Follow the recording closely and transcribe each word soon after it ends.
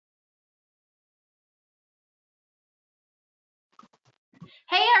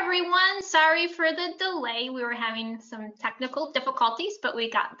Hey everyone, sorry for the delay. We were having some technical difficulties, but we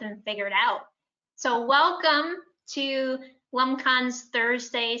got them figured out. So welcome to LumCon's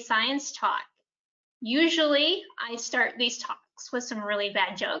Thursday Science Talk. Usually I start these talks with some really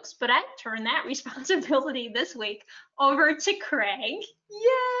bad jokes, but I turn that responsibility this week over to Craig.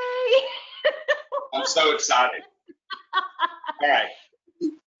 Yay! I'm so excited. All right.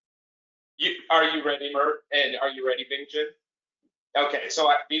 Are you ready, Mert? And are you ready, Bingqing? Okay, so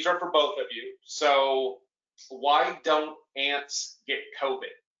these are for both of you. So why don't ants get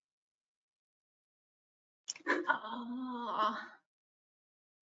COVID? Oh,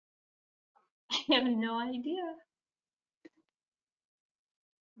 I have no idea.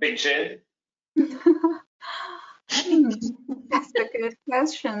 Bingqing? That's a good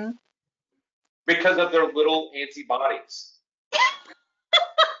question. Because of their little antibodies.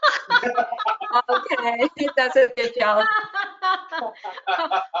 Okay, that's a good job.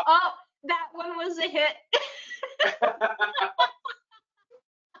 Oh, that one was a hit.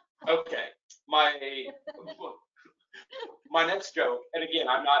 Okay, my next joke, and again,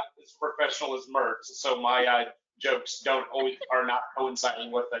 I'm not as professional as Mert, so my jokes are not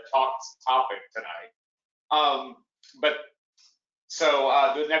coinciding with the topic tonight. But so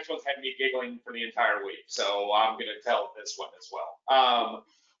the next one's had me giggling for the entire week, so I'm gonna tell this one as well.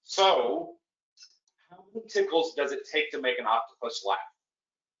 So how many tickles does it take to make an octopus laugh?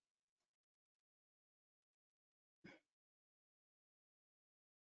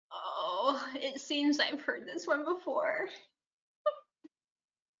 Oh, it seems I've heard this one before.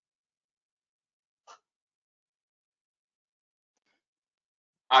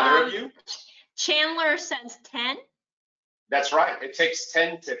 Either of you? Chandler says 10. That's right. It takes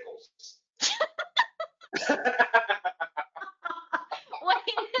 10 tickles. Way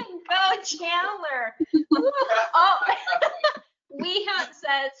to go, Chandler. Oh, Weehunt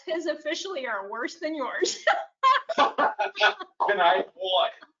says his officially are worse than yours. And I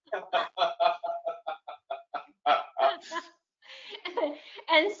won.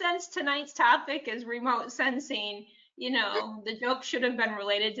 And since tonight's topic is remote sensing, you know, the joke should have been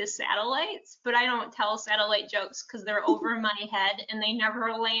related to satellites, but I don't tell satellite jokes because they're over my head and they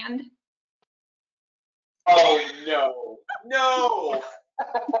never land. Oh, no. No.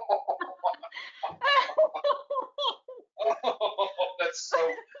 Oh, that's so.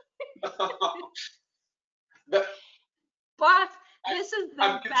 Boss, this is the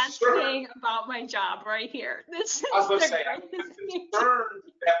I'm best concerned. thing about my job right here. This is I was going to the say, I'm greatest thing. concerned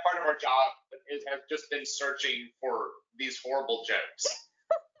that part of our job has just been searching for these horrible jokes.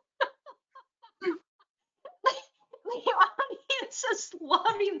 The audience is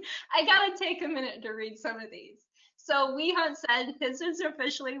loving. I gotta take a minute to read some of these. So Weehunt said his is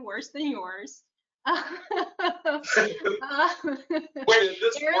officially worse than yours. Wait, is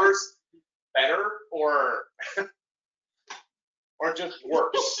this worse better or just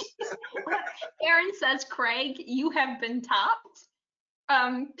worse? Aaron says, Craig, you have been topped.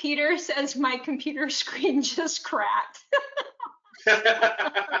 Peter says my computer screen just cracked.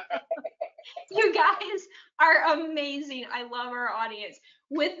 You guys are amazing. I love our audience.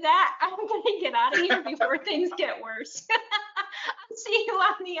 With that, I'm going to get out of here before things get worse. I'll see you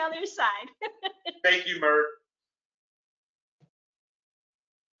on the other side. Thank you, Mert.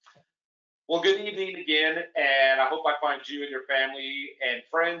 Well, good evening again, and I hope I find you and your family and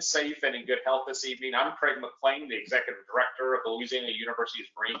friends safe and in good health this evening. I'm Craig McLean, the Executive Director of the Louisiana University's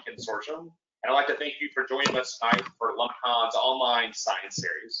Marine Consortium, and I'd like to thank you for joining us tonight for LumCon's online science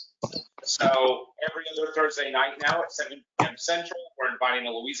series. So every other Thursday night now at 7 p.m. Central, we're inviting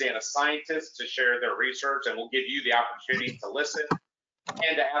a Louisiana scientist to share their research, and we'll give you the opportunity to listen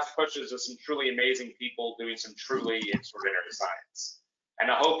and to ask questions of some truly amazing people doing some truly extraordinary science. And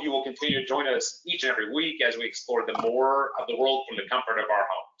I hope you will continue to join us each and every week as we explore the more of the world from the comfort of our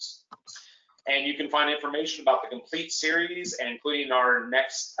homes. And you can find information about the complete series, including our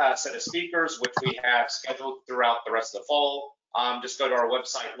next set of speakers, which we have scheduled throughout the rest of the fall. Just go to our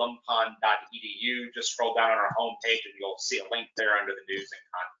website, lumcon.edu. Just scroll down on our homepage and you'll see a link there under the news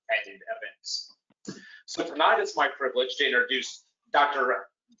and events. So tonight it's my privilege to introduce Dr.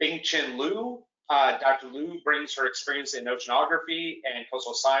 Bingqing Liu. Dr. Liu brings her experience in oceanography and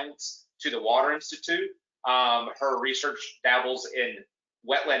coastal science to the Water Institute. Her research dabbles in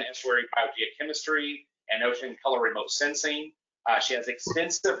wetland estuary biogeochemistry and ocean color remote sensing. She has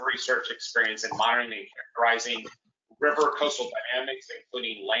extensive research experience in monitoring and characterizing river coastal dynamics,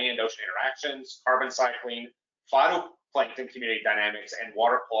 including land-ocean interactions, carbon cycling, phytoplankton community dynamics, and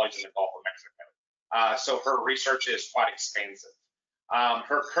water quality in the Gulf of Mexico. So her research is quite extensive.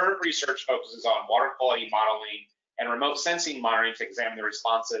 Her current research focuses on water quality modeling and remote sensing monitoring to examine the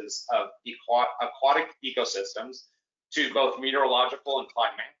responses of aquatic ecosystems to both meteorological and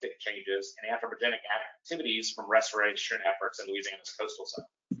climatic changes and anthropogenic activities from restoration efforts in Louisiana's coastal zone.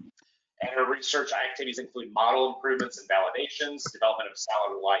 And her research activities include model improvements and validations, development of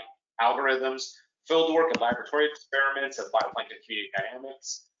satellite algorithms, fieldwork and laboratory experiments of phytoplankton community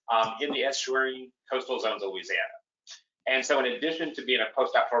dynamics in the estuarine coastal zones of Louisiana. And so in addition to being a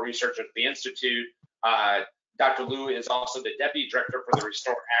postdoctoral researcher at the Institute, Dr. Liu is also the Deputy Director for the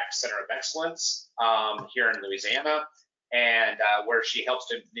Restore Act Center of Excellence here in Louisiana, and where she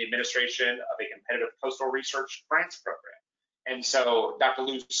helps in the administration of a competitive coastal research grants program. And so, Dr.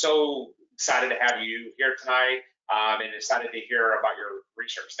 Liu, so excited to have you here tonight and excited to hear about your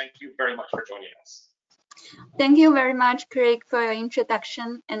research. Thank you very much for joining us. Thank you very much, Craig, for your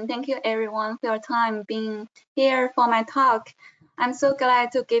introduction, and thank you everyone for your time being here for my talk. I'm so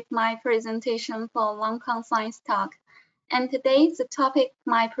glad to give my presentation for LumCon Science Talk. And today, the topic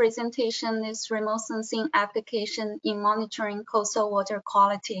of my presentation is remote sensing application in monitoring coastal water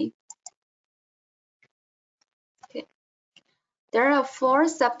quality. Okay. There are 4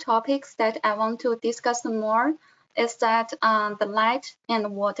 subtopics that I want to discuss more. Is that the light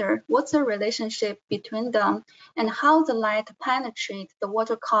and water, what's the relationship between them, and how the light penetrates the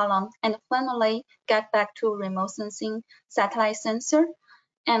water column, and finally get back to remote sensing satellite sensor.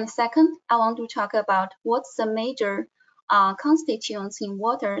 And second, I want to talk about what's the major constituents in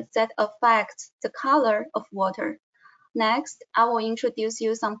water that affect the color of water. Next, I will introduce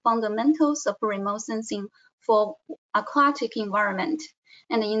you some fundamentals of remote sensing for aquatic environment.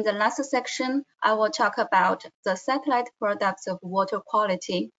 And in the last section, I will talk about the satellite products of water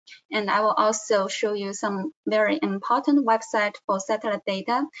quality. And I will also show you some very important website for satellite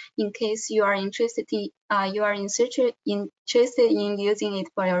data in case you are interested in using it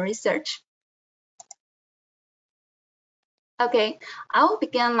for your research. Okay, I will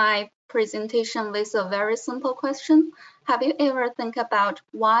begin my presentation with a very simple question. Have you ever think about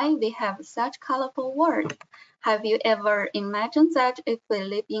why we have such colorful world? Have you ever imagined that if we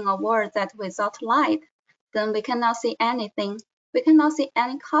live in a world that without light, then we cannot see anything, we cannot see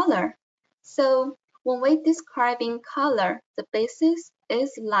any color? So when we describing color, the basis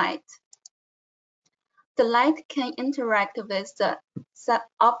is light. The light can interact with the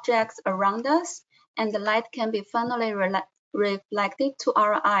objects around us, and the light can be finally reflected to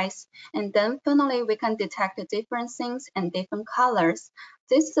our eyes, and then finally we can detect different things and different colors.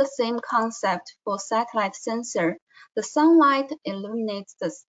 This is the same concept for satellite sensor. The sunlight illuminates the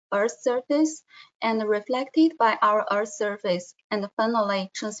Earth's surface and reflected by our Earth's surface, and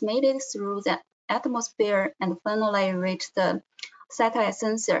finally transmitted through the atmosphere and finally reach the satellite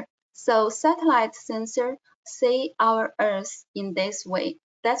sensor. So satellite sensor see our Earth in this way.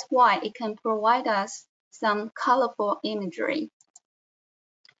 That's why it can provide us some colorful imagery.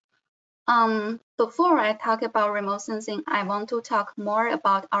 Before I talk about remote sensing, I want to talk more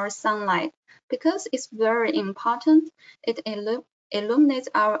about our sunlight because it's very important. It illuminates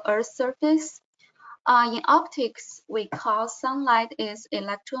our Earth's surface. In optics, we call sunlight is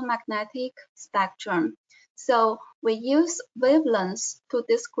electromagnetic spectrum. So we use wavelengths to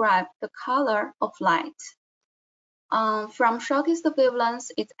describe the color of light. From shortest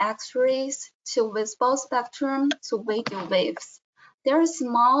wavelengths, it's X-rays, to visible spectrum, to radio waves. There is a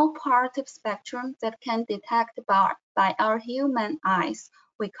small part of spectrum that can detect by our human eyes.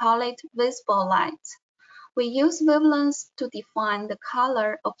 We call it visible light. We use wavelengths to define the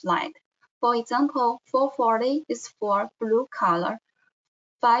color of light. For example, 440 is for blue color,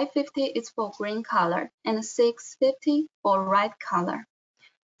 550 is for green color, and 650 for red color.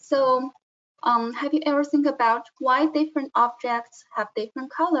 So have you ever think about why different objects have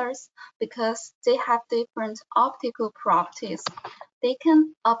different colors? Because they have different optical properties. They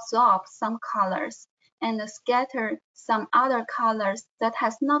can absorb some colors and scatter some other colors that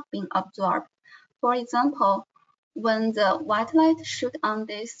has not been absorbed. For example, when the white light shoots on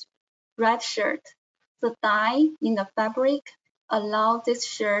this red shirt, the dye in the fabric allows this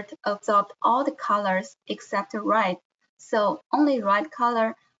shirt absorb all the colors except red. So only red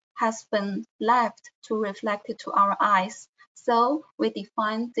color has been left to reflect it to our eyes. So we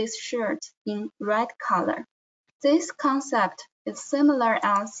define this shirt in red color. This concept is similar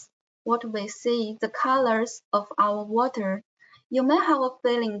as what we see the colors of our water. You may have a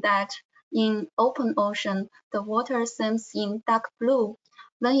feeling that in open ocean, the water seems in dark blue.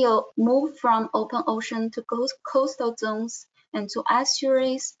 When you move from open ocean to coastal zones and to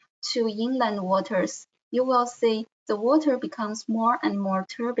estuaries to inland waters, you will see the water becomes more and more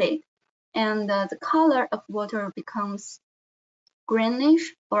turbid, and the color of water becomes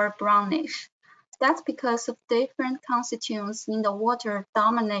greenish or brownish. That's because of different constituents in the water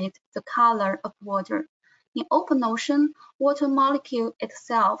dominate the color of water. In open ocean, water molecule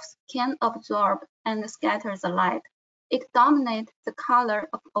itself can absorb and scatter the light. It dominates the color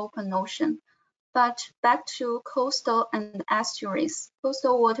of open ocean. But back to coastal and estuaries,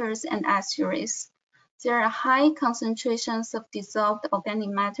 coastal waters and estuaries. There are high concentrations of dissolved organic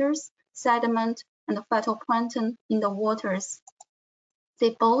matters, sediment, and phytoplankton in the waters.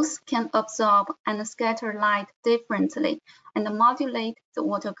 They both can absorb and scatter light differently and modulate the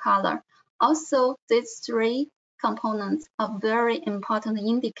water color. Also, these three components are very important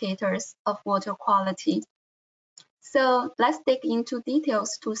indicators of water quality. So let's dig into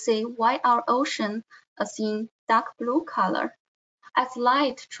details to see why our ocean is in dark blue color. As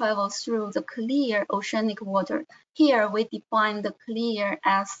light travels through the clear oceanic water, here we define the clear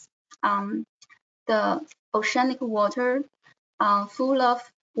as the oceanic water full of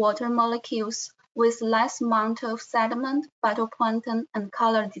water molecules with less amount of sediment, phytoplankton, and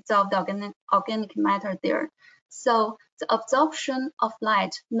color dissolved organic matter there. So the absorption of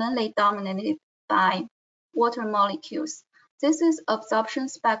light mainly dominated by water molecules. This is absorption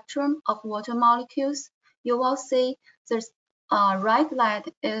spectrum of water molecules. You will see the red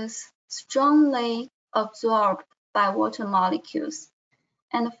light is strongly absorbed by water molecules.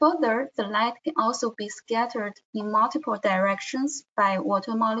 And further, the light can also be scattered in multiple directions by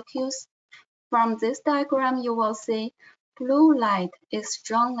water molecules. From this diagram, you will see blue light is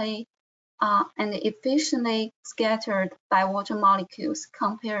strongly and efficiently scattered by water molecules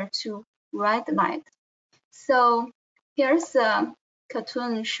compared to red light. So here's a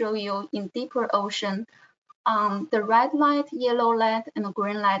cartoon show you in deeper ocean. The red light, yellow light, and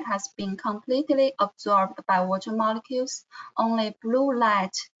green light has been completely absorbed by water molecules. Only blue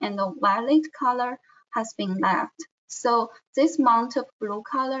light and the violet color has been left. So this amount of blue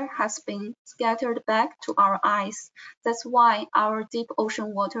color has been scattered back to our eyes. That's why our deep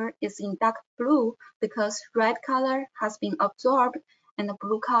ocean water is in dark blue, because red color has been absorbed and the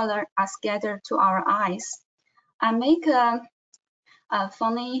blue color are scattered to our eyes. I make a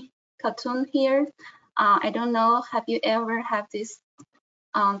funny cartoon here. I don't know, have you ever had this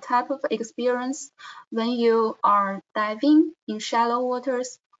type of experience when you are diving in shallow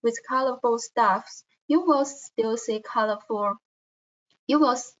waters with colorful stuffs? You will still see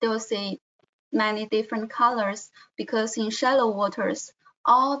many different colors, because in shallow waters,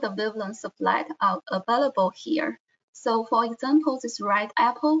 all the wavelengths of light are available here. So for example, this red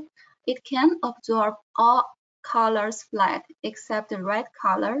apple, it can absorb all colors of light except the red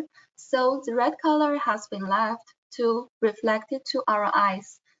color. So the red color has been left to reflect it to our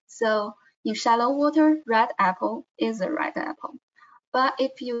eyes. So in shallow water, red apple is a red apple. But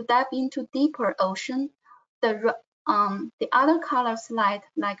if you dive into deeper ocean, the other colors light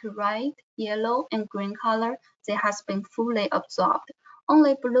like red, yellow, and green color, they has been fully absorbed.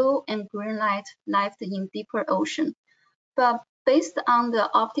 Only blue and green light left in deeper ocean. But based on the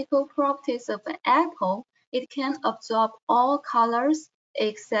optical properties of an apple, it can absorb all colors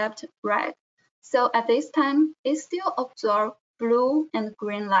except red. So at this time, it still absorbs blue and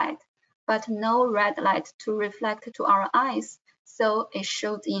green light, but no red light to reflect to our eyes. So it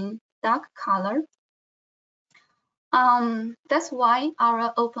shows in dark color. That's why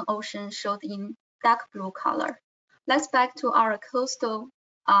our open ocean showed in dark blue color. Let's back to our coastal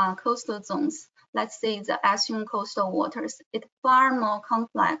zones. Let's say the ASEAN coastal waters. It's far more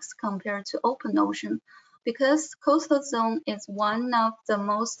complex compared to open ocean, because coastal zone is one of the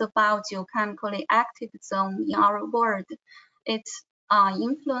most biogeochemically active zone in our world. It's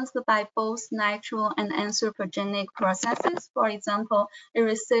influenced by both natural and anthropogenic processes. For example, it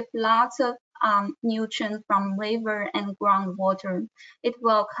receives lots of nutrients from river and groundwater. It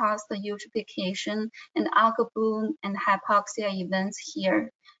will cause the eutrophication and algal bloom and hypoxia events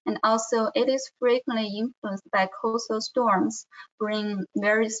here. And also, it is frequently influenced by coastal storms, bring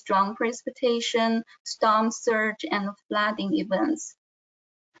very strong precipitation, storm surge, and flooding events.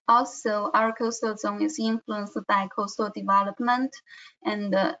 Also, our coastal zone is influenced by coastal development,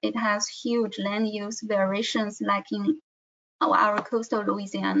 and it has huge land use variations like in our coastal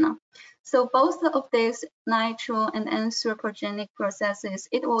Louisiana. So both of these natural and anthropogenic processes,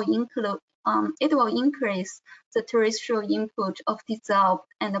 it will increase the terrestrial input of dissolved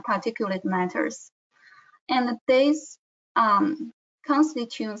and particulate matters. And these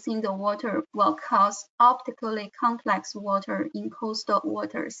constituents in the water will cause optically complex water in coastal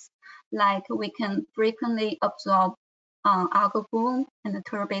waters, like we can frequently absorb algal bloom and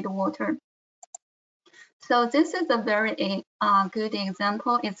turbid water. So this is a very good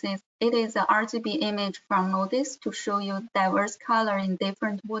example. It is an RGB image from Modis to show you diverse color in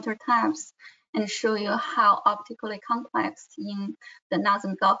different water types. and show you how optically complex in the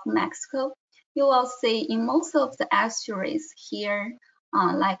northern Gulf of Mexico. You will see in most of the estuaries here,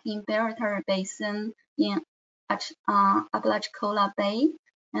 like in Barrier Basin, in Apalachicola Bay,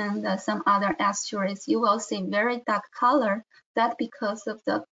 and some other estuaries, you will see very dark color. That because of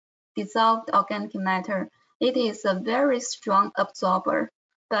the dissolved organic matter. It is a very strong absorber,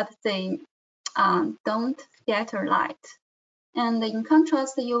 but they don't scatter light. And in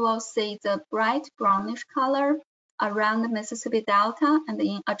contrast, you will see the bright brownish color around the Mississippi Delta and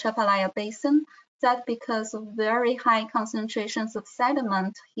in Atchafalaya Basin. That because of very high concentrations of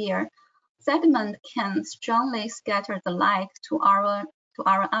sediment here. Sediment can strongly scatter the light to our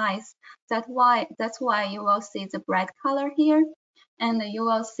eyes. That's why you will see the bright color here. And you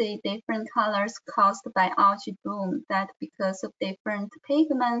will see different colors caused by algae bloom. That because of different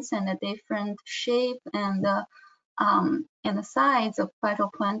pigments and a different shape and the size of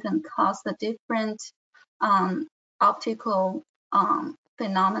phytoplankton cause the different optical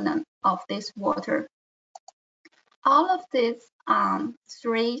phenomenon of this water. All of these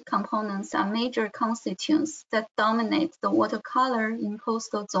three components are major constituents that dominate the water color in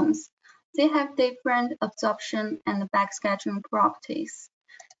coastal zones. They have different absorption and backscattering properties.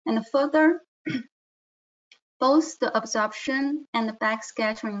 And further, both the absorption and the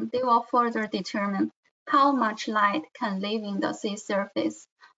backscattering, they will further determine how much light can live in the sea surface,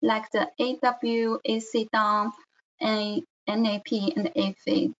 like the AW, AC down, NAP, and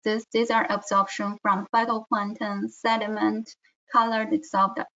AF. These are absorption from phytoplankton, sediment, colored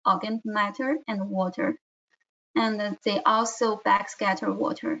dissolved organic matter, and water. And they also backscatter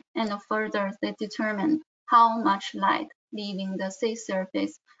water, and further they determine how much light leaving the sea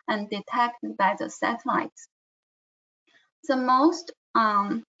surface and detected by the satellites. The most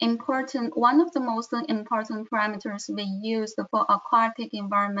important, one of the most important parameters we use for aquatic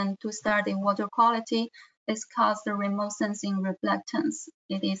environment to study water quality is called the remote sensing reflectance.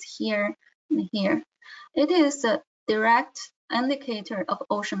 It is here and here. It is a direct indicator of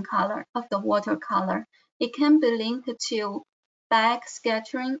ocean color, of the water color. It can be linked to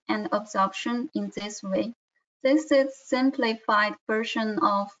backscattering and absorption in this way. This is simplified version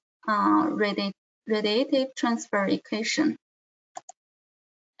of radiative transfer equation.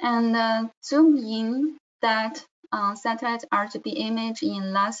 And zoom in that satellite RGB image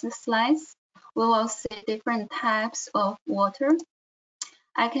in last slides, we will see different types of water.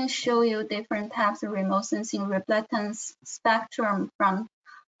 I can show you different types of remote sensing reflectance spectrum from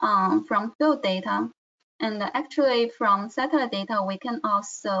field data. And actually from satellite data, we can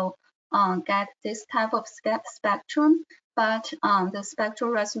also get this type of spectrum, but the spectral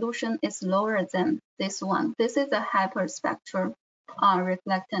resolution is lower than this one. This is a hyperspectral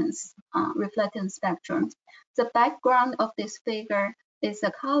reflectance spectrum. The background of this figure is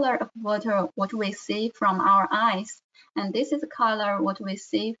the color of water, what we see from our eyes. And this is the color, what we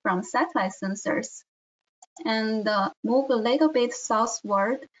see from satellite sensors. And move a little bit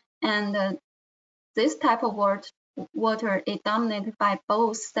southward, and this type of water is dominated by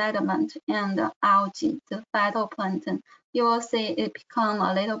both sediment and algae, the phytoplankton. You will see it become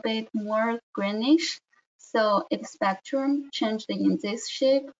a little bit more greenish. So its spectrum changed in this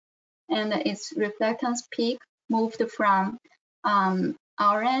shape, and its reflectance peak moved from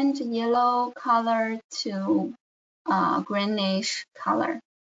orange, yellow color to greenish color.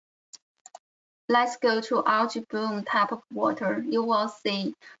 Let's go to algae bloom type of water. You will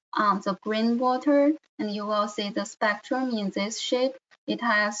see the green water, and you will see the spectrum in this shape. It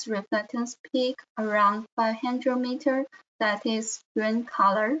has reflectance peak around 500 meters. That is green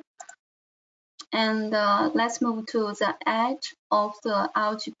color. And let's move to the edge of the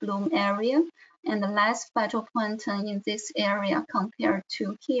algae bloom area, and less phytoplankton in this area compared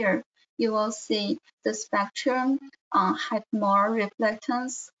to here. You will see the spectrum have more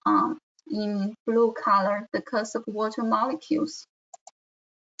reflectance in blue color because of water molecules.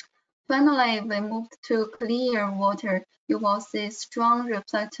 Finally, we moved to clear water. You will see strong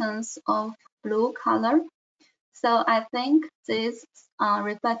reflectance of blue color. So I think this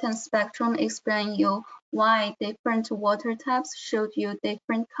reflectance spectrum explains you why different water types showed you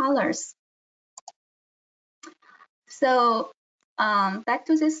different colors. So back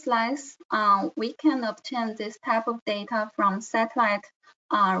to this slides, we can obtain this type of data from satellite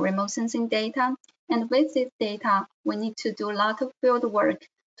remote sensing data. And with this data, we need to do a lot of field work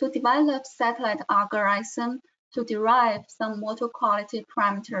to develop satellite algorithm to derive some water quality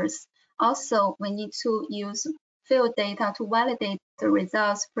parameters. Also, we need to use field data to validate the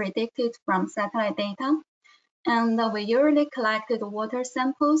results predicted from satellite data. And we usually collected water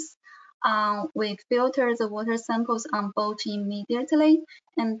samples we filter the water samples on boat immediately,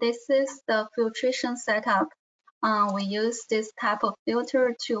 and this is the filtration setup. We use this type of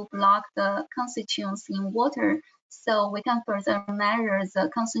filter to block the constituents in water, so we can further measure the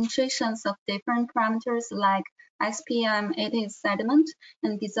concentrations of different parameters like SPM, it is sediment,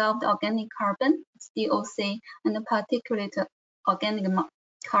 and dissolved organic carbon, DOC, and particulate organic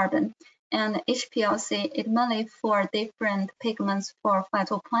carbon. And HPLC, it mainly for different pigments for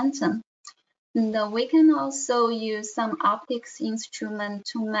phytoplankton. And we can also use some optics instrument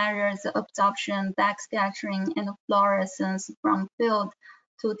to measure the absorption, backscattering, and fluorescence from field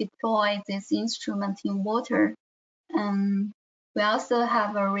to deploy this instrument in water. And we also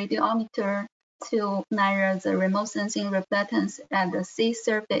have a radiometer to measure the remote sensing reflectance at the sea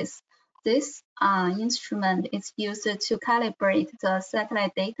surface. This instrument is used to calibrate the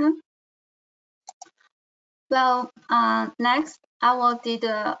satellite data. Well, next I will do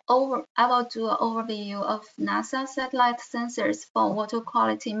an overview of NASA satellite sensors for water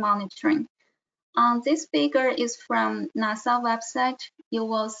quality monitoring. This figure is from NASA website. You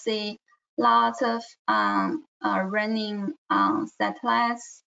will see lots of running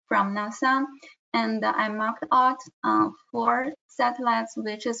satellites from NASA, and I marked out 4 satellites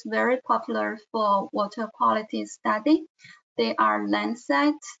which is very popular for water quality study. They are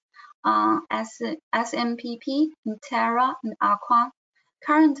Landsat, SMPP, Terra, and Aqua.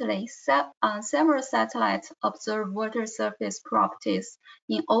 Currently, several satellites observe water surface properties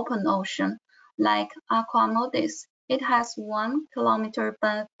in open ocean, like Aquamodis. It has 1 kilometer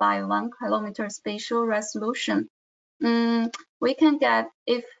by 1 kilometer spatial resolution. We can get,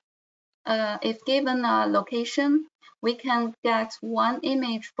 if given a location, we can get 1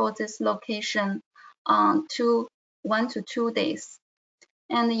 image for this location 1 to 2 days.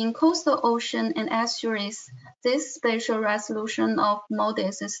 And in coastal ocean and estuaries, this spatial resolution of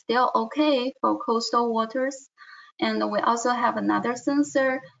MODIS is still okay for coastal waters. And we also have another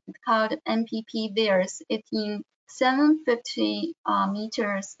sensor called MPP VIRS. It's in 750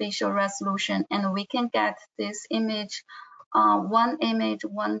 meter spatial resolution, and we can get this image, 1 image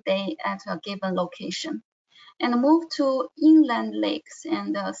 1 day at a given location. And move to inland lakes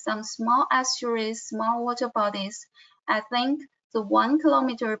and some small estuaries, small water bodies. I think the 1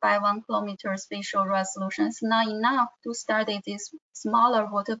 kilometer by 1 kilometer spatial resolution is not enough to study these smaller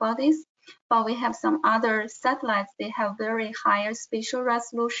water bodies, but we have some other satellites. They have very higher spatial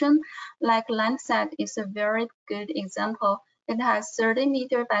resolution, like Landsat is a very good example. It has 30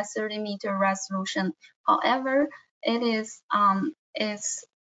 meter by 30 meter resolution. However, it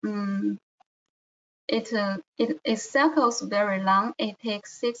cycles very long. It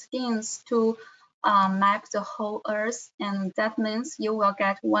takes 16 to map the whole Earth, and that means you will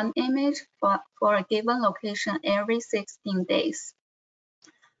get 1 image for a given location every 16 days.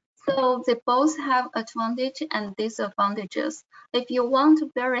 So they both have advantages and disadvantages. If you want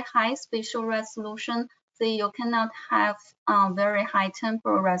very high spatial resolution, then you cannot have very high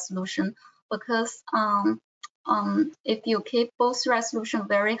temporal resolution, because if you keep both resolution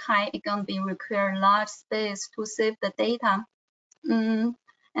very high, it's going to be require large space to save the data.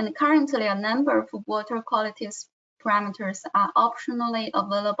 And currently, a number of water quality parameters are optionally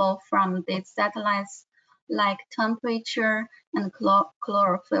available from these satellites, like temperature and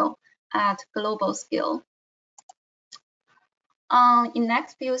chlorophyll at global scale. In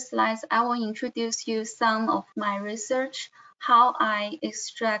next few slides, I will introduce you some of my research, how I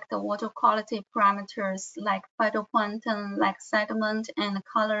extract the water quality parameters like phytoplankton, like sediment, and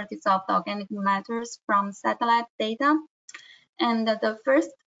color dissolved organic matters from satellite data. And the first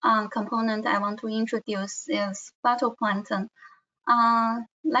component I want to introduce is phytoplankton.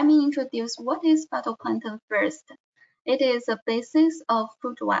 Let me introduce what is phytoplankton first. It is a basis of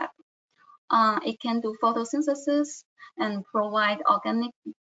food web. It can do photosynthesis and provide organic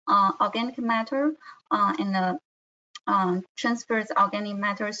matter and transfers organic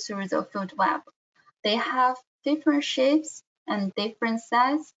matter through the food web. They have different shapes and different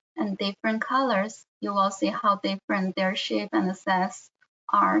size and different colors. You will see how different their shape and size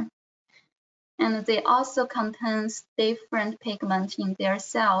are. And they also contain different pigments in their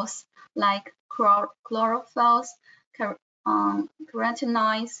cells, like chlorophylls,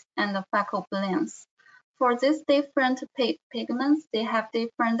 carotenoids, and phycobilins. For these different pigments, they have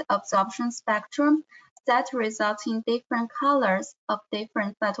different absorption spectrum that results in different colors of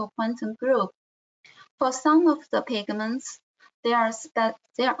different phytoplankton groups. For some of the pigments, they are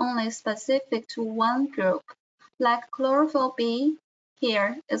only specific to one group, like chlorophyll B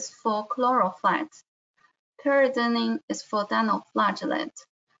here is for chlorophytes. Pyridine is for dinoflagellate.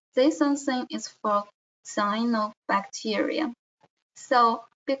 Zeaxanthin is for cyanobacteria. So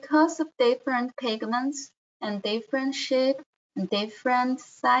Because of different pigments and different shape and different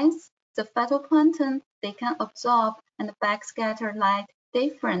size, the phytoplankton, they can absorb and backscatter light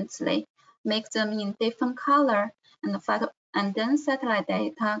differently, make them in different color, and then satellite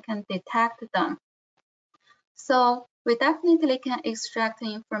data can detect them. So we definitely can extract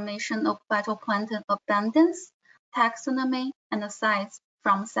the information of phytoplankton abundance, taxonomy, and size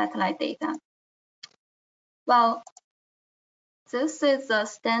from satellite data. Well, this is the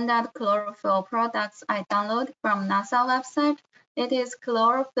standard chlorophyll products I downloaded from NASA website. It is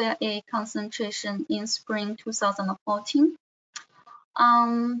chlorophyll A concentration in spring 2014.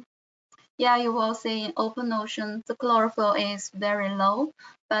 Yeah, you will see in open ocean, the chlorophyll is very low,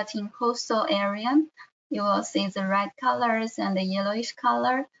 but in coastal area, you will see the red colors and the yellowish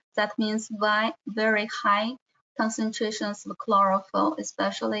color. That means very high concentrations of chlorophyll,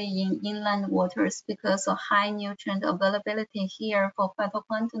 especially in inland waters, because of high nutrient availability here for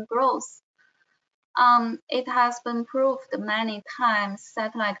phytoplankton growth. It has been proved many times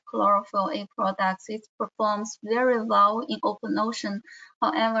satellite chlorophyll A products, it performs very well in open ocean.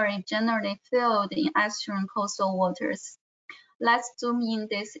 However, it generally failed in estuarine coastal waters. Let's zoom in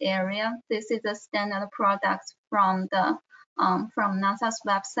this area. This is a standard product from the from NASA's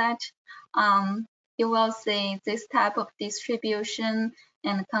website. You will see this type of distribution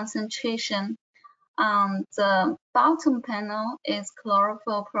and concentration. The bottom panel is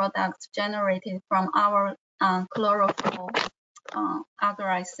chlorophyll products generated from our chlorophyll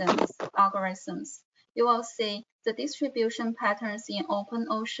algorithms. You will see the distribution patterns in open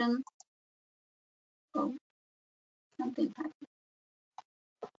ocean. Oh, something happened.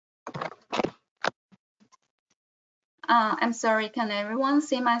 I'm sorry, can everyone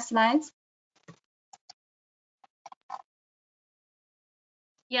see my slides?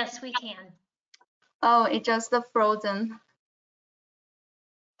 Yes, we can. Oh, it just frozen.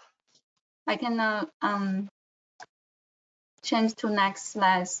 I cannot change to next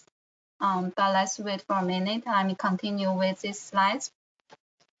slides. But let's wait for a minute. Let me continue with these slides.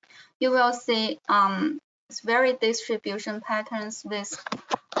 You will see it's very distribution patterns with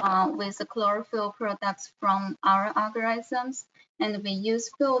the chlorophyll products from our algorithms, and we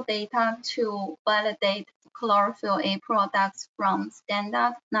use field data to validate chlorophyll A products from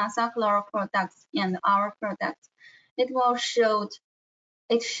standard NASA chlorophyll products and our products. It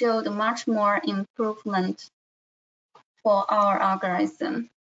showed much more improvement for our algorithm.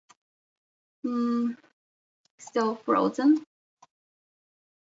 Still frozen.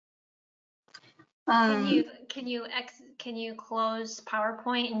 Can you close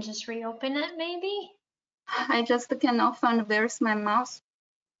PowerPoint and just reopen it maybe? I just cannot find where's my mouse.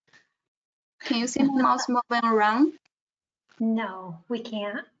 Can you see my mouse moving around? No, we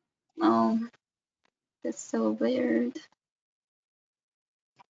can't. Oh, that's so weird.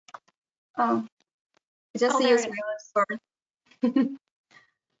 Oh, I just use my keyboard.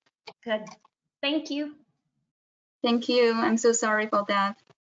 Good. Thank you. Thank you. I'm so sorry for that.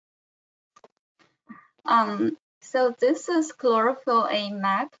 So this is chlorophyll A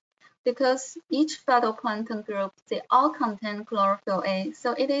map because each phytoplankton group, they all contain chlorophyll A.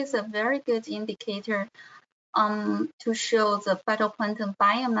 So it is a very good indicator to show the phytoplankton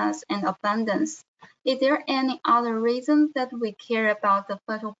biomass and abundance. Is there any other reason that we care about the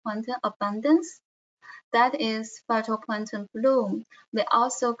phytoplankton abundance? That is phytoplankton bloom. We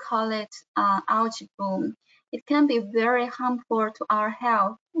also call it algae bloom. It can be very harmful to our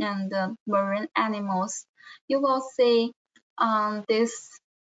health and marine animals. You will see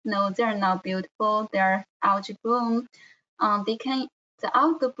they're not beautiful. They're algae bloom. The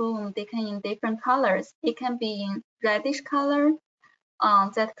algae bloom, they can in different colors. It can be in reddish color,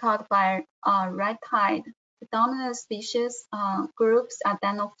 that's called by red tide. The dominant species groups are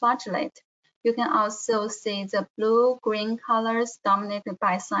dinoflagellate. You can also see the blue-green colors dominated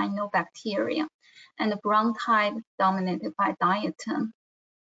by cyanobacteria, and the brown tide dominated by diatom.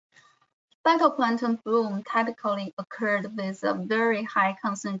 Phytoplankton bloom typically occurred with very high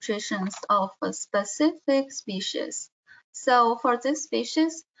concentrations of a specific species. So for this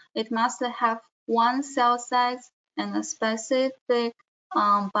species, it must have one cell size and a specific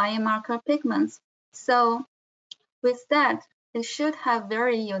biomarker pigments. So with that, it should have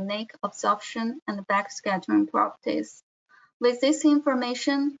very unique absorption and backscattering properties. With this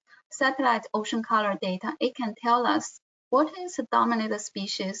information, satellite ocean color data, it can tell us what is the dominant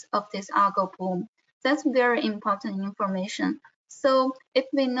species of this algal bloom. That's very important information. So if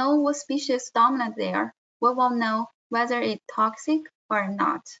we know what species dominate there, we will know whether it's toxic or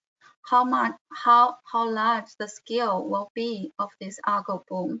not. How large the scale will be of this algal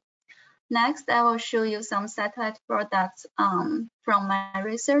bloom. Next, I will show you some satellite products from my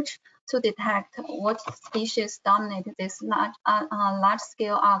research to detect what species dominate this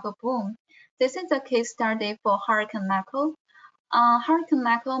large-scale algal bloom. This is a case study for Hurricane Michael. Hurricane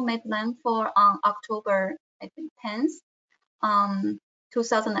Michael made landfall on October, I think, 10th,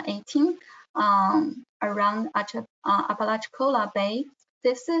 2018, around Apalachicola Bay.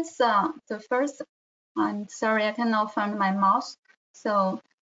 This is the first. I'm sorry, I cannot find my mouse. So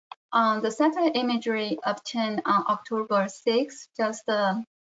the satellite imagery obtained on October 6th, just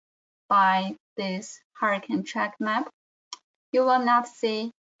by this hurricane track map, you will not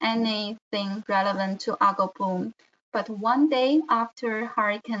see anything relevant to algal bloom. But one day after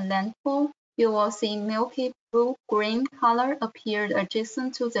hurricane landfall, you will see milky blue-green color appeared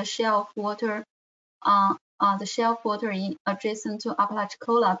adjacent to the shelf water, adjacent to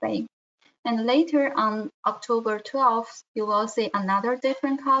Apalachicola Bay. And later on October 12th, you will see another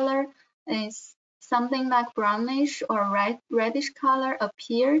different color. It's something like brownish or reddish color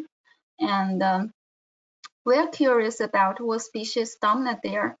appeared. And we're curious about what species dominate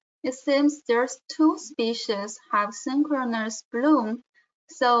there. It seems there's two species have synchronous bloom.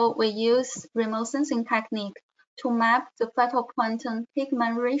 So we use remote sensing technique to map the phytoplankton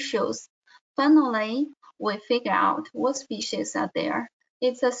pigment ratios. Finally, we figure out what species are there.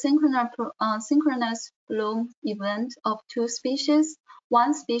 It's a synchronous bloom event of two species.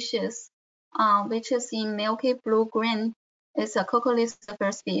 One species, which is in milky blue-green, is a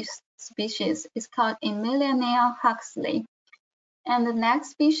Coccolithophore species. It's called Emiliania huxley. And the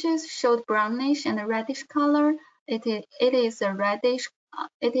next species showed brownish and reddish color. It is a reddish.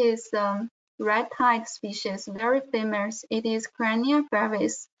 It is red-tide species, very famous. It is Crania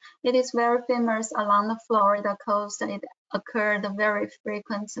brevis. It is very famous along the Florida coast. It occurred very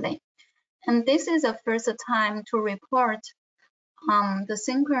frequently. And this is the first time to report the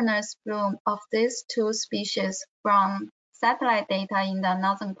synchronous bloom of these two species from satellite data in the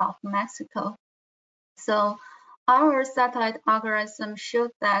northern Gulf of Mexico. So our satellite algorithm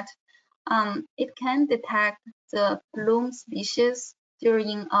showed that it can detect the bloom species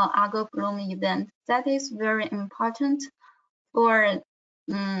during an algal bloom event. That is very important for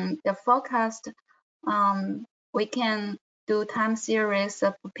the forecast. We can do time series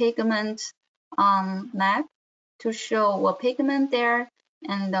of pigment map to show what pigment there,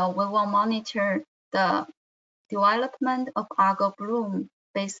 and we will monitor the development of algal bloom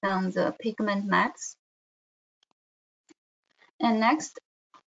based on the pigment maps. And next,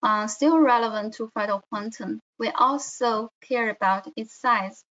 still relevant to phytoplankton, we also care about its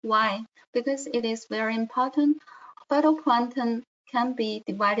size. Why? Because it is very important. Phytoplankton can be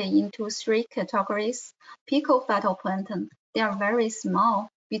divided into three categories. Picophytoplankton, they are very small,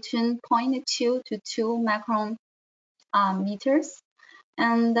 between 0.2 to 2 micrometers.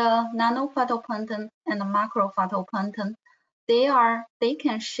 And nanophytoplankton and macrophytoplankton, they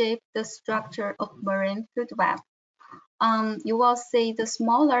can shape the structure of marine food web. You will see the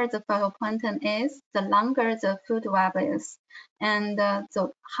smaller the phytoplankton is, the longer the food web is, and the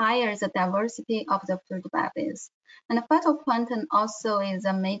higher the diversity of the food web is. And the phytoplankton also is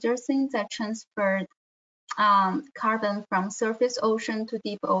a major thing that transferred carbon from surface ocean to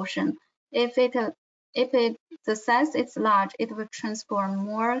deep ocean. If the size is large, it will transport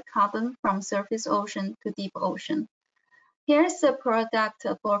more carbon from surface ocean to deep ocean. Here's the product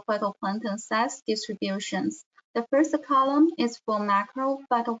for phytoplankton size distributions. The first column is for macro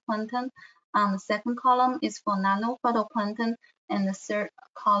phytoplankton, the second column is for nano phytoplankton, and the third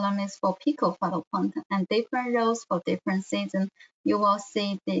column is for pico phytoplankton, and different rows for different seasons. You will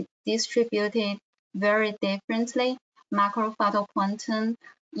see they distributed very differently. Macro phytoplankton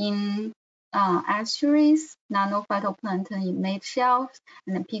in estuaries, nano phytoplankton in mid shelves,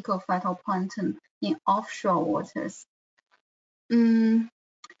 and pico phytoplankton in offshore waters.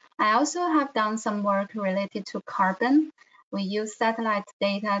 I also have done some work related to carbon. We use satellite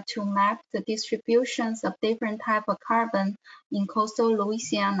data to map the distributions of different types of carbon in coastal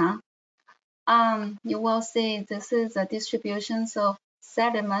Louisiana. You will see this is the distributions of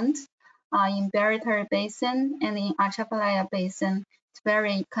sediment in Barrier Basin and in Atchafalaya Basin. It's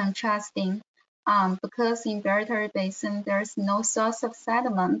very contrasting because in Barrier Basin, there's no source of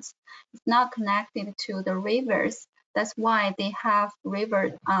sediment. It's not connected to the rivers. That's why they have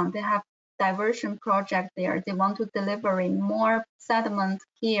they have diversion project there. They want to deliver more sediment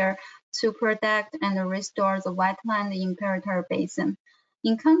here to protect and restore the wetland in Barrier Basin.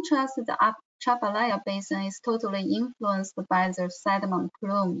 In contrast, the Atchafalaya Basin is totally influenced by the sediment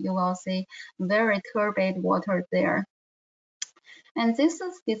plume. You will see very turbid water there. And this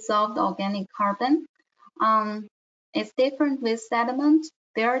is dissolved organic carbon. It's different with sediment.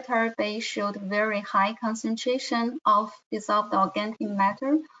 Barrier Bay showed very high concentration of dissolved organic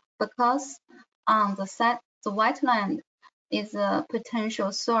matter because the wetland is a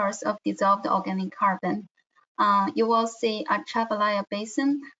potential source of dissolved organic carbon. You will see at Chavalaya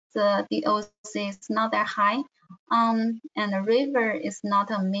Basin, the DOC is not that high, and the river is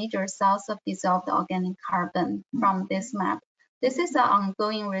not a major source of dissolved organic carbon from this map. This is an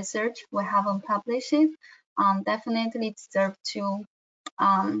ongoing research. We haven't published it. Definitely deserve to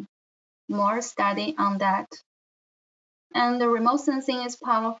more study on that. And the remote sensing is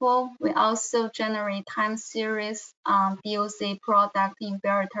powerful. We also generate time series DOC product in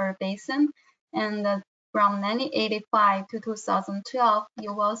Barrier Basin. And from 1985 to 2012,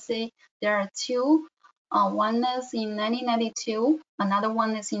 you will see there are two. One is in 1992, another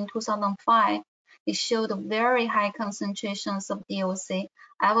one is in 2005. It showed very high concentrations of DOC.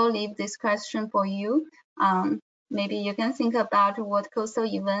 I will leave this question for you. Maybe you can think about what coastal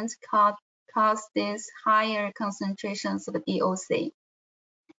events cause these higher concentrations of DOC.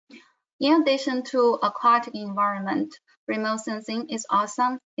 In addition to aquatic environment, remote sensing is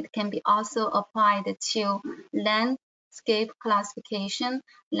awesome. It can be also applied to landscape classification,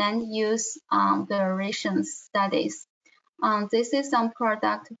 land use variations studies. This is some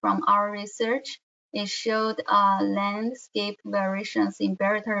product from our research. It showed landscape variations in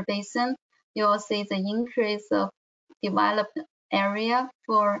Barrier Basin. You will see the increase of developed area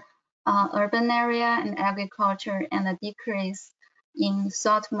for urban area and agriculture, and a decrease in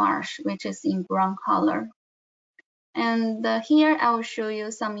salt marsh, which is in brown color. And here I will show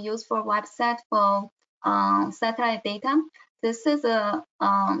you some useful website for satellite data. This is the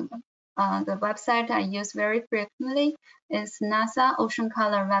website I use very frequently. It's NASA Ocean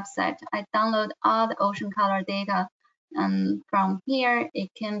Color website. I download all the ocean color data, and from here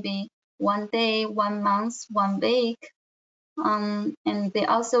it can be 1 day, 1 month, 1 week. And they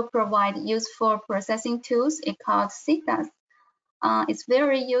also provide useful processing tools. It's called CDAS. It's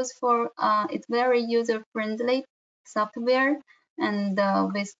very useful. It's very user-friendly software, and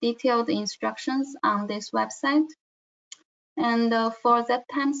with detailed instructions on this website. And for that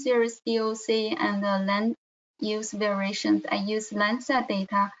time series DOC and land use variations, I use Landsat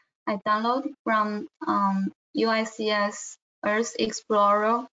data. I download from UICS Earth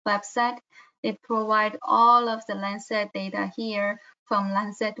Explorer website. It provides all of the Landsat data here from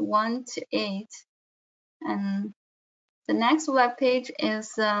Landsat 1 to 8. And the next web page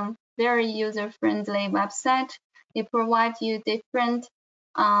is a very user-friendly website. It provides you different,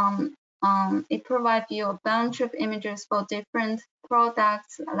 it provides you a bunch of images for different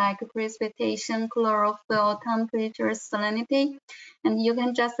products like precipitation, chlorophyll, temperature, salinity, and you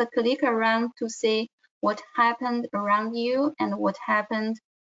can just click around to see what happened around you and what happened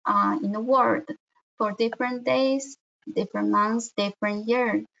in the world for different days, different months, different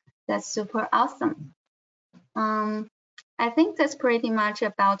years. That's super awesome. I think that's pretty much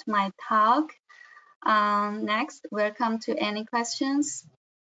about my talk. Next, welcome to any questions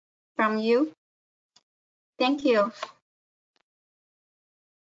from you. Thank you.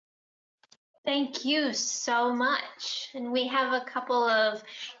 Thank you so much. And we have a couple of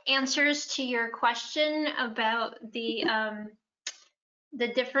answers to your question about the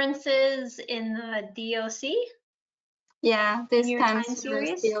differences in the DOC. Yeah, this time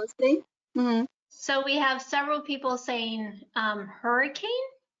series. DOC. Mm-hmm. So we have several people saying hurricane.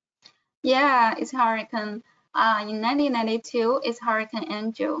 Yeah, it's hurricane. In 1992, it's Hurricane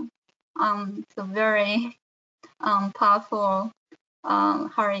Angel. It's a very powerful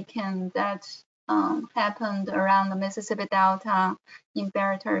hurricane that happened around the Mississippi Delta in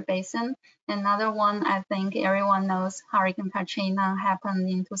Barrier Basin. Another one, I think everyone knows, Hurricane Katrina happened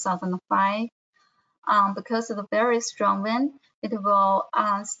in 2005. Because of the very strong wind, it will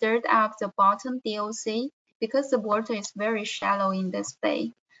stir up the bottom DOC because the water is very shallow in this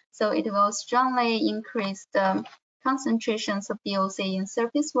bay. So it will strongly increase the concentrations of DOC in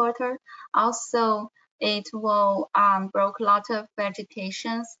surface water. Also, it will broke a lot of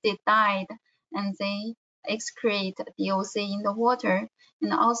vegetations. They died and they excrete DOC in the water.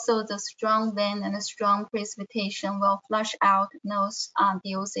 And also the strong wind and the strong precipitation will flush out those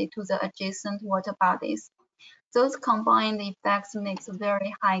DOC to the adjacent water bodies. Those combined effects makes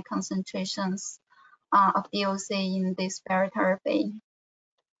very high concentrations of DOC in this Barrier Bay.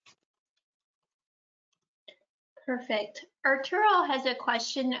 Perfect. Arturo has a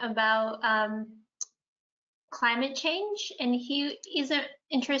question about climate change, and he is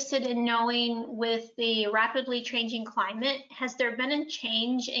interested in knowing, with the rapidly changing climate, has there been a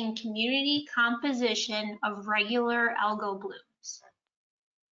change in community composition of regular algal blooms?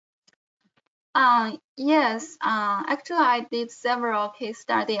 Yes, actually I did several case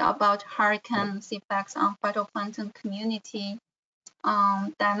study about hurricanes effects on phytoplankton community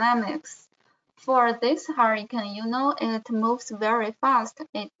dynamics. For this hurricane, you know, it moves very fast.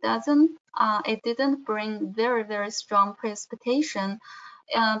 It didn't bring very strong precipitation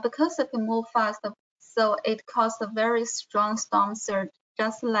because it moved fast. So it caused a very strong storm surge,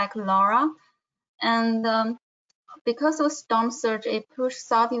 just like Laura. And because of storm surge, it pushed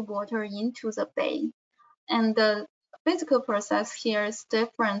salty water into the bay. And the physical process here is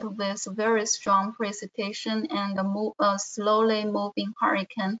different with very strong precipitation and a slowly moving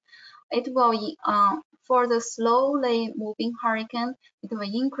hurricane. It will, for the slowly moving hurricane, it will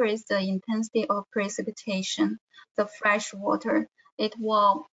increase the intensity of precipitation, the fresh water. It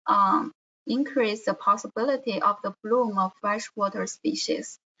will increase the possibility of the bloom of freshwater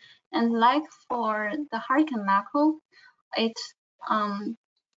species. And like for the Hurricane Mako, it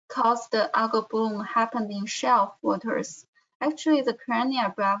caused the algal bloom happened in shelf waters. Actually, the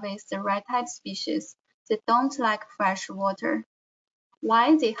Crania brevis, the red tide species, they don't like fresh water.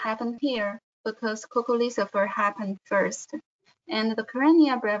 Why they happen here? Because coccolithophore happened first. And the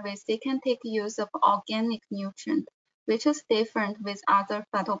Crania brevis, they can take use of organic nutrient, which is different with other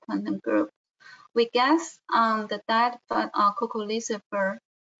phytoplankton groups. We guess the diet coccolithophore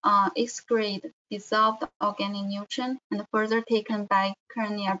excrete dissolved organic nutrient and further taken by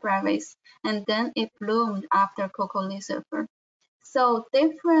Crania brevis, and then it bloomed after coccolithophore. So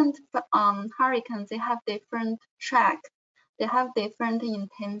different hurricanes, they have different track, they have different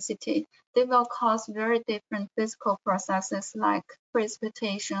intensity. They will cause very different physical processes like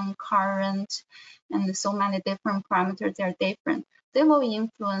precipitation, current, and so many different parameters. They're different. They will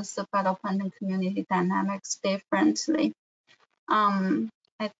influence the phytoplankton community dynamics differently.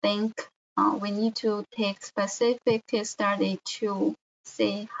 I think we need to take specific case study to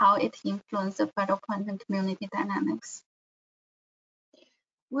see how it influences the phytoplankton community dynamics.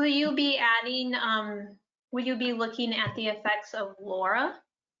 Will you be adding, will you be looking at the effects of Laura?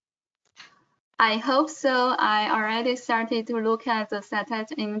 I hope so. I already started to look at the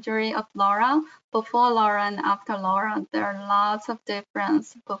satellite imagery of Laura, before Laura and after Laura. There are lots of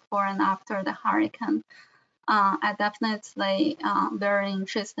difference before and after the hurricane. I definitely very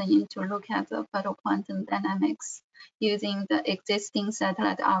interested in to look at the phytoplankton dynamics using the existing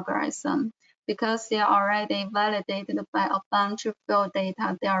satellite algorithm because they are already validated by a bunch of field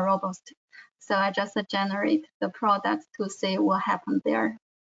data. They are robust. So I just generate the product to see what happened there.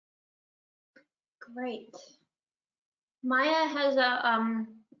 Great. Maya has a,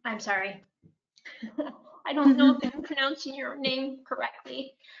 I'm sorry. I don't know if I'm pronouncing your name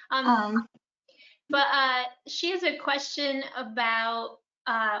correctly. But she has a question about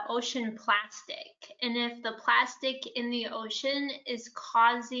ocean plastic, and if the plastic in the ocean is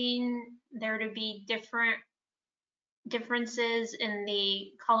causing there to be differences in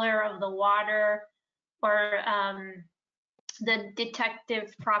the color of the water or the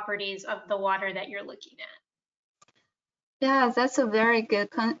detective properties of the water that you're looking at. Yeah, that's a very good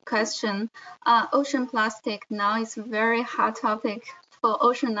question. Ocean plastic now is a very hot topic for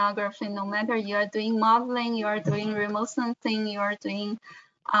oceanography. No matter you are doing modeling, you are doing remote sensing, you are doing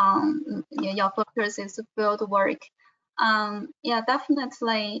your focus is field work. Yeah,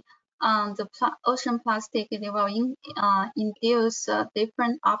 definitely. The ocean plastic, they will induce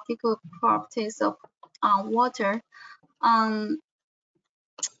different optical properties of water.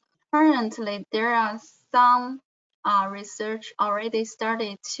 Currently, there are some research already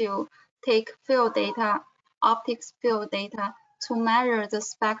started to take field data, optics field data, to measure the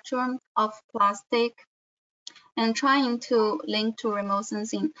spectrum of plastic and trying to link to remote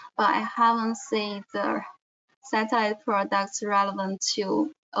sensing, but I haven't seen the satellite products relevant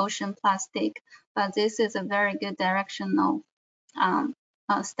to ocean plastic, but this is a very good directional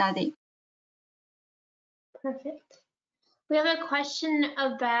study. Perfect. We have a question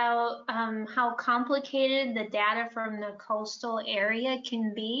about how complicated the data from the coastal area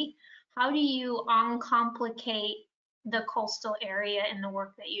can be. How do you uncomplicate the coastal area in the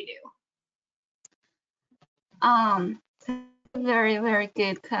work that you do? Very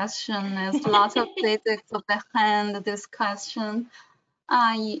good question. There's lots of physics behind this question.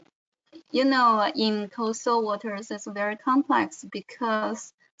 You know, in coastal waters, it's very complex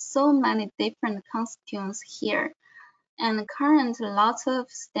because so many different constituents here. And currently, lots of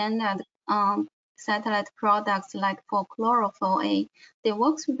standard satellite products like for chlorophyll A, they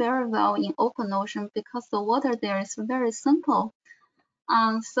work very well in open ocean because the water there is very simple.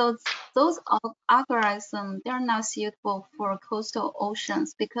 So those algorithms, they're not suitable for coastal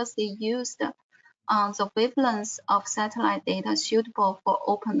oceans because they use the wavelengths of satellite data suitable for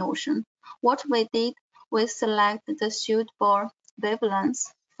open ocean. What we did, we select the suitable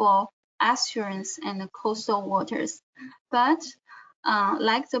wavelengths for estuaries and coastal waters. But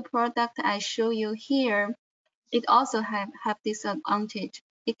like the product I show you here, it also have disadvantage.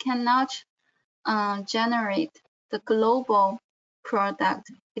 It cannot generate the global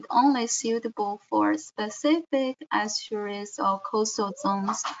product. It only suitable for specific estuaries or coastal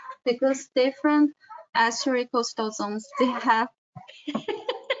zones because different estuary coastal zones, they have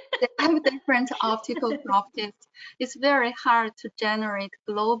different optical properties. It's very hard to generate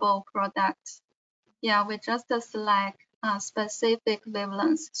global products. Yeah, we just select specific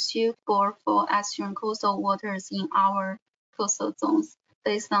wavelengths suitable for estuarine coastal waters in our coastal zones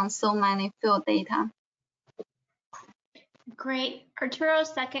based on so many field data. Great.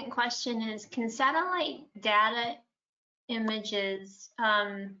 Arturo's second question is, can satellite data images,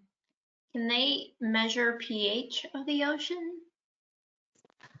 can they measure pH of the ocean?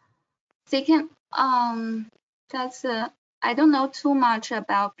 They can, that's, I don't know too much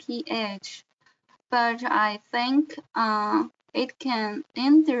about pH, but I think it can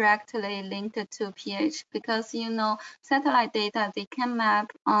indirectly link it to pH because, you know, satellite data, they can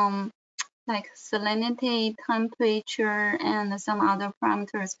map like salinity, temperature, and some other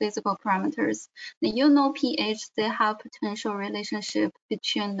parameters, physical parameters. You know, pH, they have potential relationship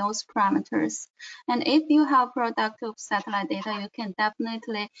between those parameters. And if you have product of satellite data, you can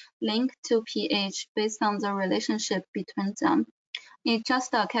definitely link to pH based on the relationship between them. It's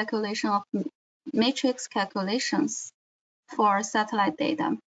just a calculation of matrix calculations for satellite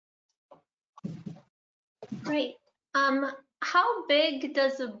data. Great. How big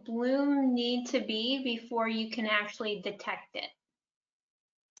does a bloom need to be before you can actually detect it?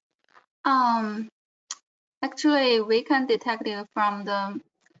 Actually, we can detect it from the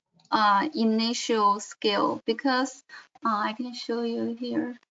initial scale because I can show you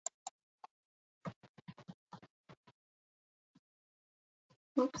here.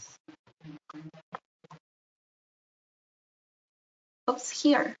 Oops. Oops,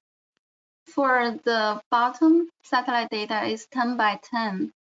 here. For the bottom, satellite data is 10 by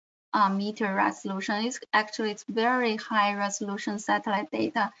 10 meter resolution. It's very high resolution satellite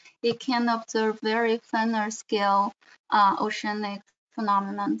data. It can observe very finer scale oceanic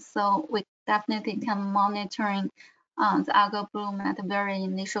phenomenon. So we definitely can monitoring the algal bloom at very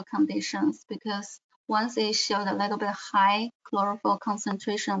initial conditions because once it showed a little bit high chlorophyll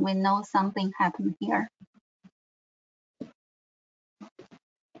concentration, we know something happened here.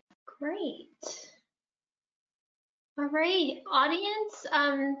 Great. All right, audience,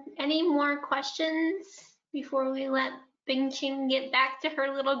 any more questions before we let Bingqing get back to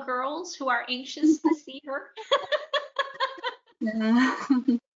her little girls who are anxious to see her?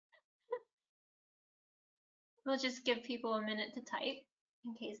 We'll just give people a minute to type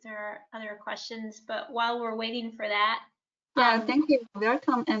in case there are other questions, but while we're waiting for that. Yeah, thank you.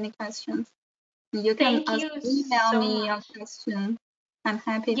 Welcome any questions. You can email me your question. I'm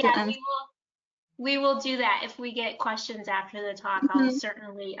happy to answer. We will do that. If we get questions after the talk, I'll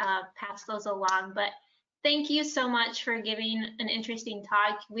certainly pass those along. But thank you so much for giving an interesting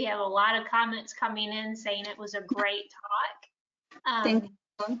talk. We have a lot of comments coming in saying it was a great talk. Thank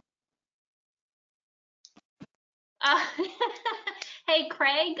you. Hey,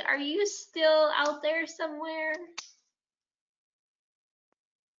 Craig, are you still out there somewhere?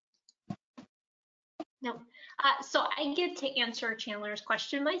 No. So I get to answer Chandler's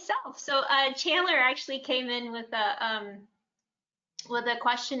question myself. So Chandler actually came in with a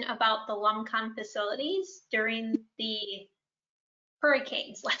question about the LumCon facilities during the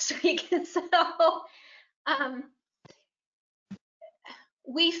hurricanes last week. So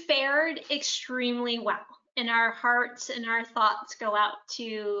we fared extremely well, and our hearts and our thoughts go out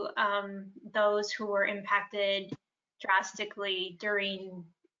to those who were impacted drastically during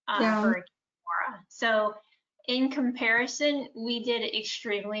Hurricane Laura. So in comparison, we did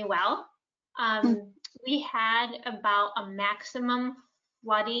extremely well. We had about a maximum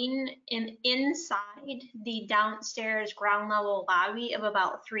flooding inside the downstairs ground level lobby of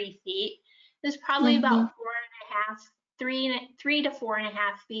about 3 feet. There's probably about 3 to 4.5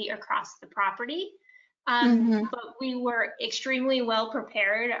 feet across the property. But we were extremely well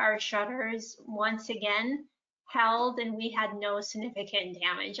prepared. Our shutters, once again, held, and we had no significant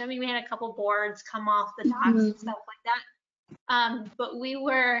damage. I mean, we had a couple boards come off the docks and stuff like that. But we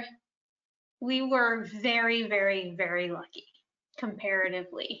were very, very, very lucky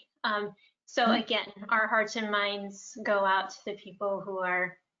comparatively. So again, our hearts and minds go out to the people who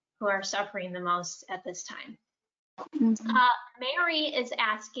are suffering the most at this time. Mary is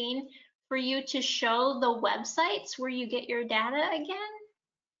asking, for you to show the websites where you get your data again?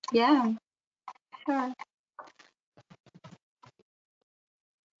 Yeah, sure.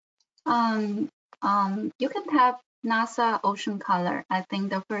 You can tap NASA Ocean Color. I think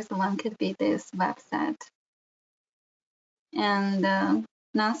the first one could be this website. And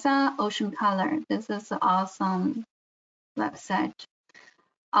NASA Ocean Color, this is an awesome website.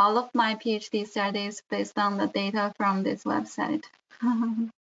 All of my PhD studies based on the data from this website.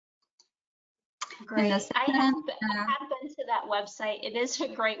 Great. Second, I have been to that website. It is a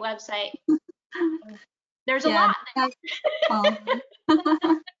great website. There's a lot there. Oh.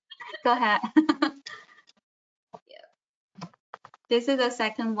 Go ahead. This is the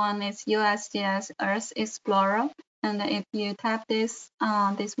second one. Is USGS Earth Explorer, and if you tap this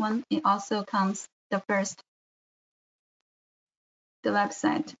one, it also comes the first, the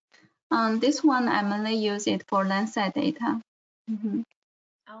website. This one I mainly use it for Landsat data.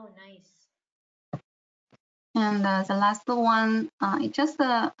 Oh, nice. And the last one, it's just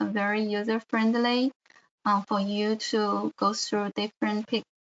a very user-friendly for you to go through different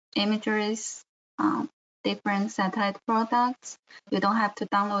imageries, different satellite products. You don't have to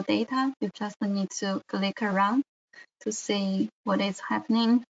download data. You just need to click around to see what is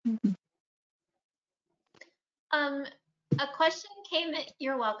happening. A question came in,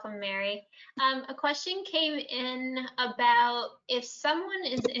 you're welcome, Mary. A question came in about if someone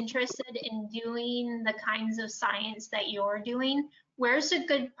is interested in doing the kinds of science that you're doing, where's a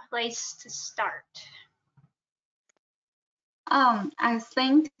good place to start? I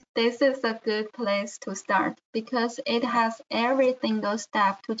think this is a good place to start because it has every single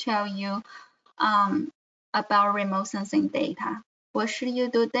step to tell you about remote sensing data. What should you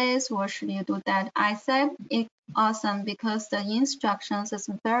do this? What should you do that? I said it's awesome because the instructions is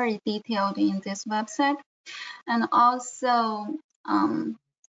very detailed in this website. And also,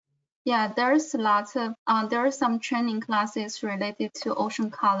 yeah, there's lots of, there are some training classes related to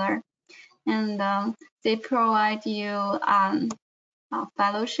ocean color, and they provide you a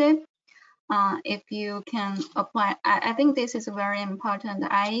fellowship if you can apply. I think this is very important.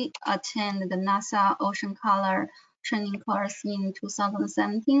 I attended the NASA Ocean Color training course in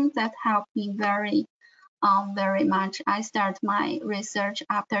 2017. That helped me very much. I started my research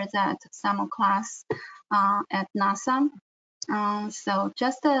after that summer class at NASA. So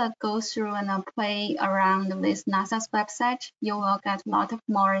just go through and play around with NASA's website. You will get a lot of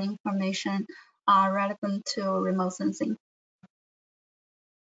more information relevant to remote sensing.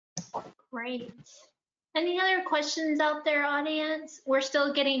 Great. Any other questions out there, audience? We're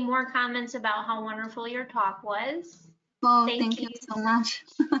still getting more comments about how wonderful your talk was. Oh, thank you so much.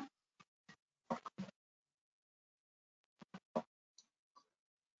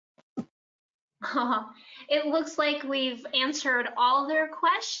 It looks like we've answered all their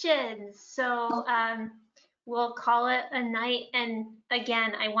questions. So we'll call it a night. And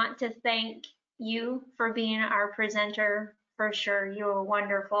again, I want to thank you for being our presenter. For sure, you were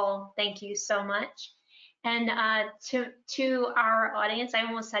wonderful. Thank you so much. And to our audience, I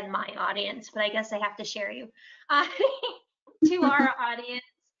almost said my audience, but I guess I have to share you. To our audience,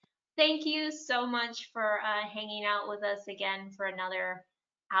 thank you so much for hanging out with us again for another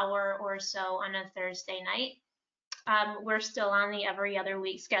hour or so on a Thursday night. We're still on the every other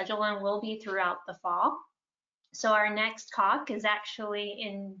week schedule and will be throughout the fall. So our next talk is actually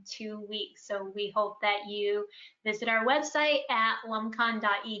in 2 weeks. So we hope that you visit our website at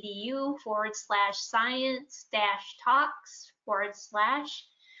lumcon.edu/science-talks/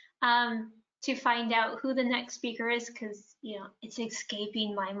 to find out who the next speaker is, because it's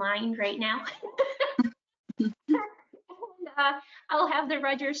escaping my mind right now. I'll have the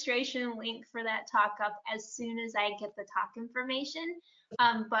registration link for that talk up as soon as I get the talk information.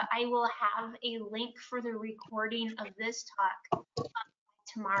 But I will have a link for the recording of this talk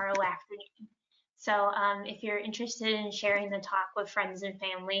tomorrow afternoon. So if you're interested in sharing the talk with friends and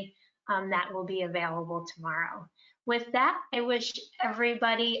family, that will be available tomorrow. With that, I wish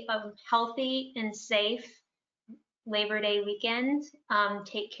everybody a healthy and safe Labor Day weekend.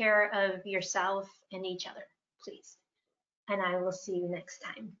 Take care of yourself and each other, please. And I will see you next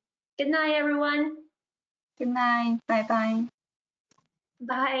time. Good night, everyone. Good night. Bye-bye.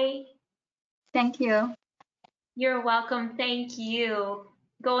 Bye. Thank you. You're welcome. Thank you.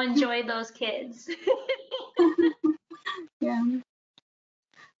 Go enjoy those kids. Yeah.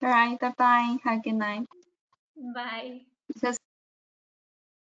 All right. Bye-bye. Have a good night. Bye. Just